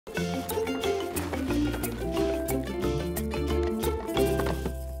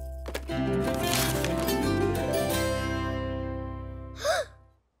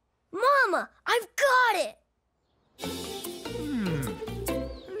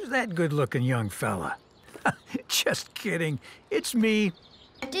that good-looking young fella? Just kidding. It's me.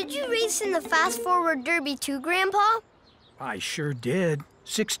 Did you race in the fast-forward derby too, Grandpa? I sure did.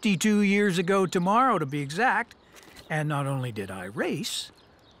 62 years ago tomorrow, to be exact. And not only did I race,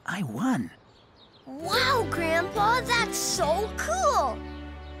 I won. Wow, Grandpa, that's so cool!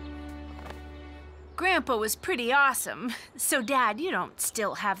 Grandpa was pretty awesome. So, Dad, you don't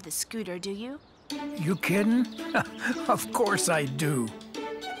still have the scooter, do you? You kidding? Of course I do.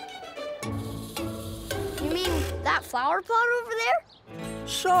 You mean that flower pot over there?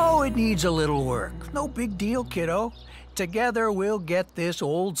 So it needs a little work. No big deal, kiddo. Together we'll get this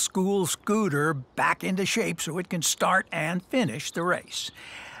old school scooter back into shape so it can start and finish the race.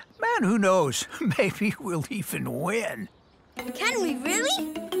 Man, who knows? Maybe we'll even win. Can we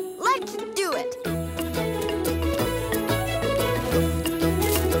really? Let's do it.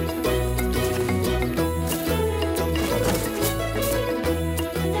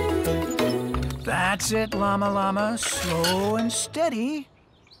 That's it, Llama Llama. Slow and steady.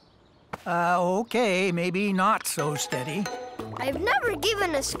 Okay, maybe not so steady. I've never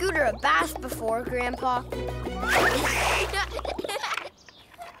given a scooter a bath before, Grandpa.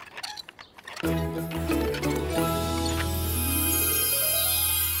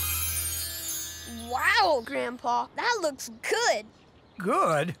 Wow, Grandpa, that looks good.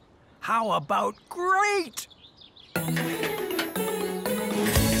 Good? How about great?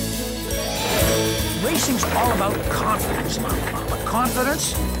 Racing's all about confidence, Llama Llama.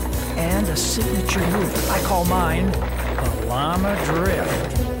 Confidence and a signature move. I call mine the Llama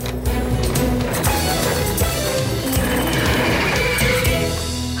Drift.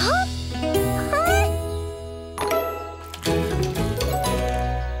 Huh?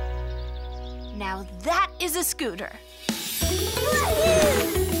 Now that is a scooter.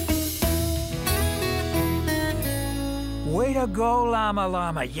 Way to go, Llama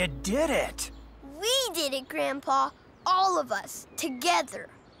Llama. You did it. We did it, Grandpa. All of us, together.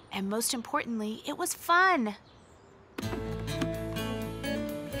 And most importantly, it was fun.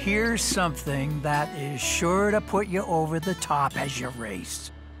 Here's something that is sure to put you over the top as you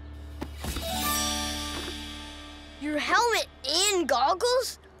race. Your helmet and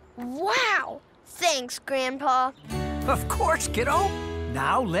goggles? Wow! Thanks, Grandpa. Of course, kiddo.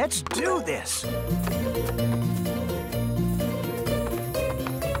 Now let's do this.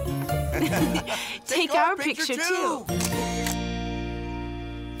 Take our picture too.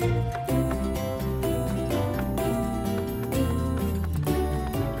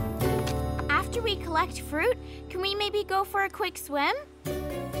 After we collect fruit, can we maybe go for a quick swim?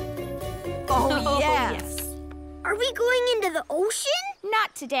 Oh, yes. Are we going into the ocean?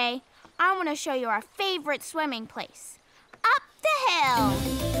 Not today. I want to show you our favorite swimming place. Up the hill.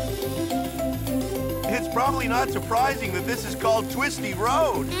 It's probably not surprising that this is called Twisty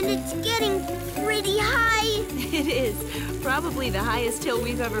Road. And it's getting pretty high. It is. Probably the highest hill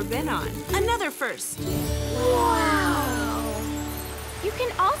we've ever been on. Another first. Wow. You can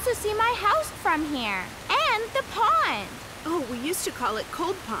also see my house from here. And the pond. Oh, we used to call it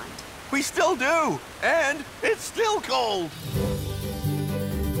Cold Pond. We still do. And it's still cold.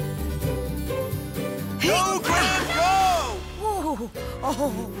 Go, Graham, go!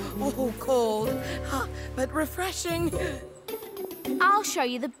 Oh, cold, but refreshing. I'll show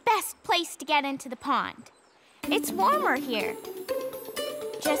you the best place to get into the pond. It's warmer here.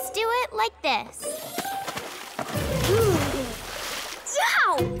 Just do it like this.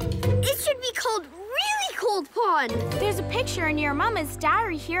 Wow! It should be called Really Cold Pond. There's a picture in your mama's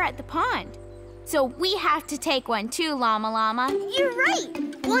diary here at the pond. So we have to take one too, Llama Llama. You're right.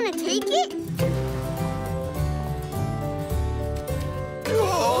 Want to take it?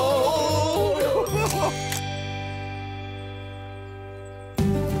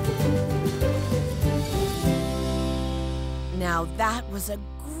 Now that was a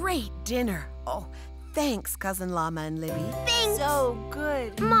great dinner. Oh, thanks, Cousin Llama and Libby. Thanks. So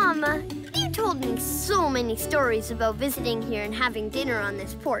good. Mama, you told me so many stories about visiting here and having dinner on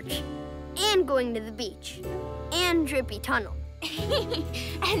this porch. And going to the beach. And Drippy Tunnel.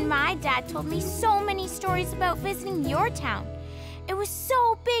 And my dad told me so many stories about visiting your town. It was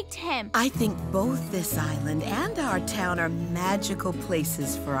so big to him. I think both this island and our town are magical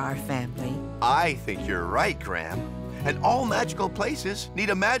places for our family. I think you're right, Graham. And all magical places need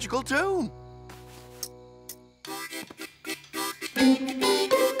a magical tune.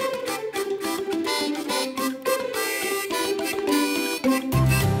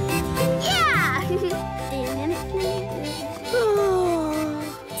 Yeah!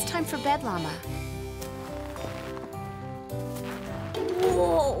 It's time for bed, Llama.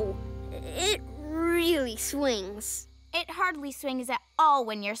 Whoa! It really swings. It hardly swings at all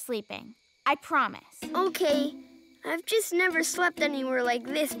when you're sleeping. I promise. Okay. I've just never slept anywhere like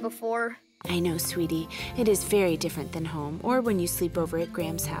this before. I know, sweetie. It is very different than home or when you sleep over at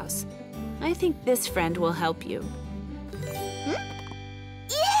Graham's house. I think this friend will help you.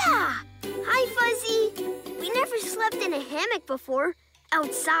 Yeah! Hi, Fuzzy. We never slept in a hammock before,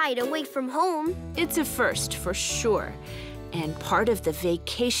 outside, away from home. It's a first, for sure, and part of the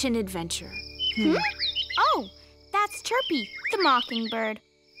vacation adventure. Oh, that's Chirpy, the mockingbird.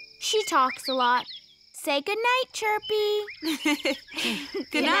 She talks a lot. Say goodnight, Chirpy.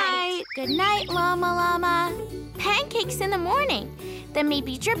 Good night. Good night, Llama Llama. Pancakes in the morning. Then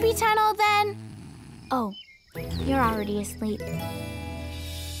maybe Drippy Tunnel then. Oh, you're already asleep.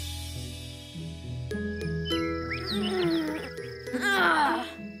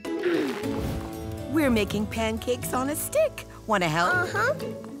 We're making pancakes on a stick. Want to help? Uh-huh.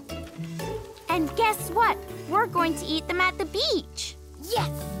 And guess what? We're going to eat them at the beach. Yes.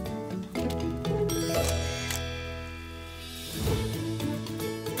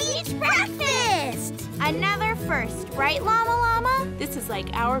 Beach breakfast! Another first, right, Llama Llama? This is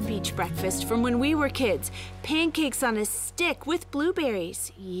like our beach breakfast from when we were kids. Pancakes on a stick with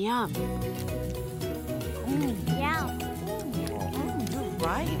blueberries. Yum. Yeah.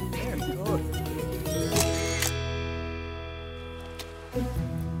 Right? Very good.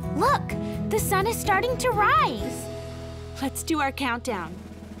 Look, the sun is starting to rise. Let's do our countdown.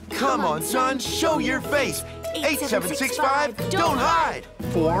 Come on, son, show your face. 8, 7, 6, 5, don't hide.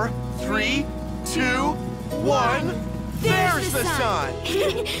 4, 3, 2, 1. There's the sun.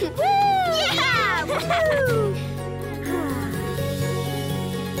 Yeah! Woo!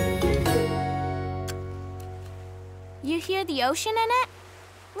 You hear the ocean in it?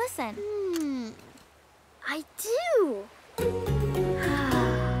 Listen. I do.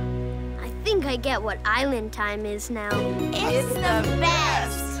 I think I get what island time is now. It's the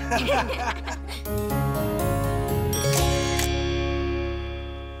best.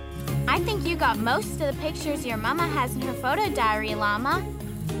 I think you got most of the pictures your mama has in her photo diary, Llama.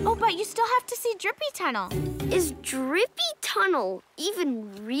 Oh, but you still have to see Drippy Tunnel. Is Drippy Tunnel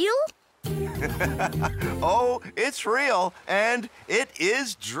even real? Oh, it's real, and it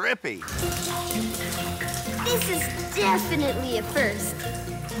is drippy. This is definitely a first.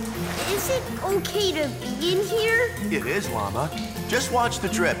 Is it okay to be in here? It is, Llama. Just watch the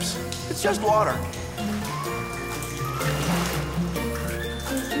drips. It's just water.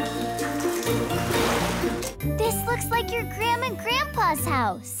 This looks like your Grandma and Grandpa's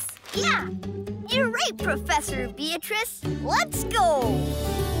house. Yeah, you're right, Professor Beatrice. Let's go.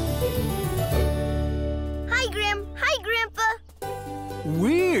 Hi, Gram. Hi, Grandpa.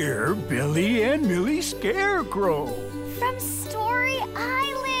 We're Billy and Millie Scarecrow. From Story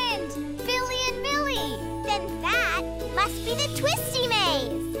Island, Billy and Millie. Then that must be the Twisty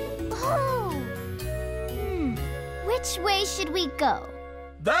Maze. Oh. Which way should we go?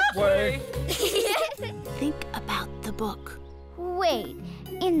 That way. Think about the book. Wait,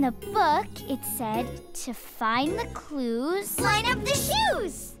 in the book it said to find the clues, line up the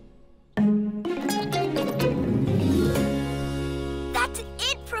shoes. That's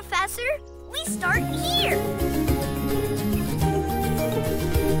it, Professor. We start here.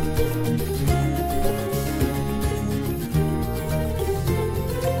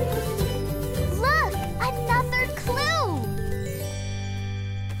 Look, another clue.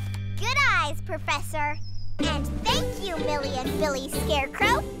 Good eyes, Professor. And thank you, Millie and Billy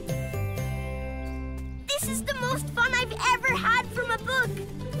Scarecrow. This is the most fun I've ever had from a book.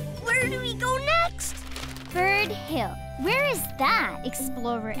 Where do we go next? Bird Hill. Where is that,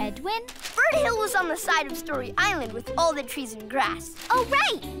 Explorer Edwin? Bird Hill was on the side of Story Island with all the trees and grass. Oh,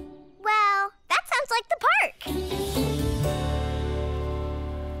 right. Well, that sounds like the park.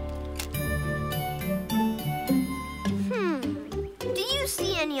 Do you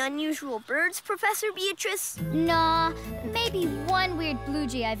see any unusual birds, Professor Beatrice? Nah, maybe one weird blue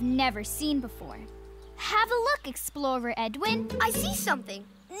jay I've never seen before. Have a look, Explorer Edwin. I see something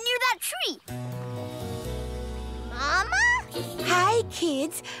near that tree. Mama? Hi,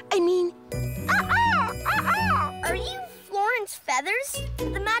 kids. Are you Florence Feathers,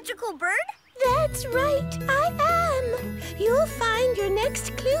 the magical bird? That's right, I am. You'll find your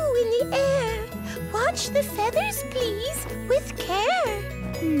next clue in the air. Watch the feathers, please, with care.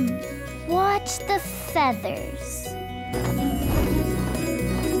 Watch the feathers.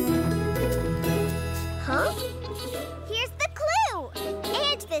 Huh? Here's the clue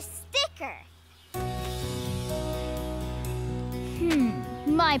and the sticker.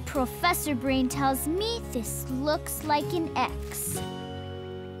 My professor brain tells me this looks like an X.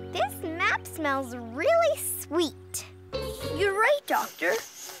 This map smells really sweet. You're right, Doctor.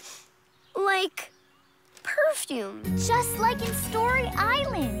 Like perfume. Just like in Story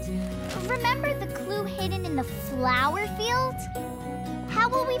Island. Remember the clue hidden in the flower field? How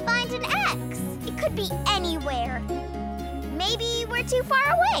will we find an X? It could be anywhere. Maybe we're too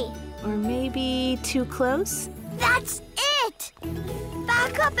far away. Or maybe too close? That's it!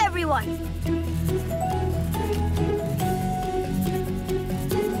 Back up, everyone!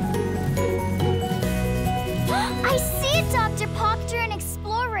 I see it, Dr. Proctor and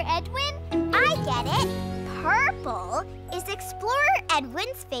Explorer Edwin. I get it. Purple is Explorer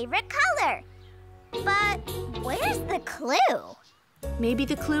Edwin's favorite color. But where's the clue? Maybe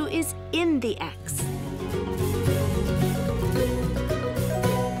the clue is in the X.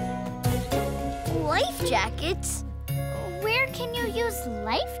 Life jackets? Where can you use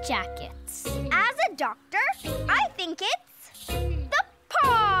life jackets? As a doctor, I think it's the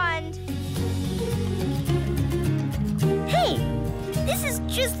pond. Hey, this is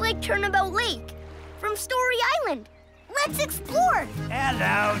just like Turnabout Lake from Story Island. Let's explore.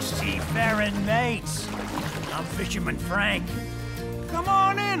 Hello, seafaring mates. I'm Fisherman Frank. Come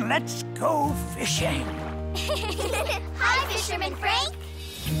on in, let's go fishing. Hi, Fisherman Frank.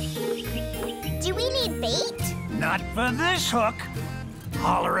 Do we need bait? Not for this hook.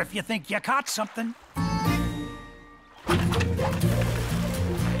 Holler if you think you caught something.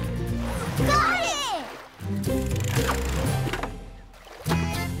 Got it!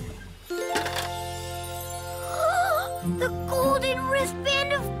 The golden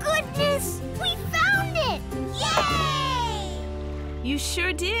wristband of goodness! We found it! Yay! You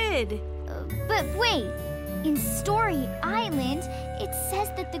sure did. But wait, in Story Island, it says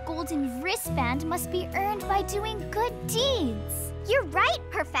that the golden wristband must be earned by doing good deeds. You're right,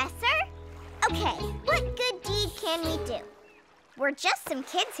 Professor. Okay, what good deed can we do? We're just some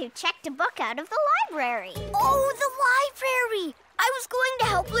kids who checked a book out of the library. Oh, the library! I was going to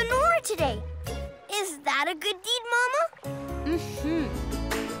help Lenora today. Is that a good deed, Mama?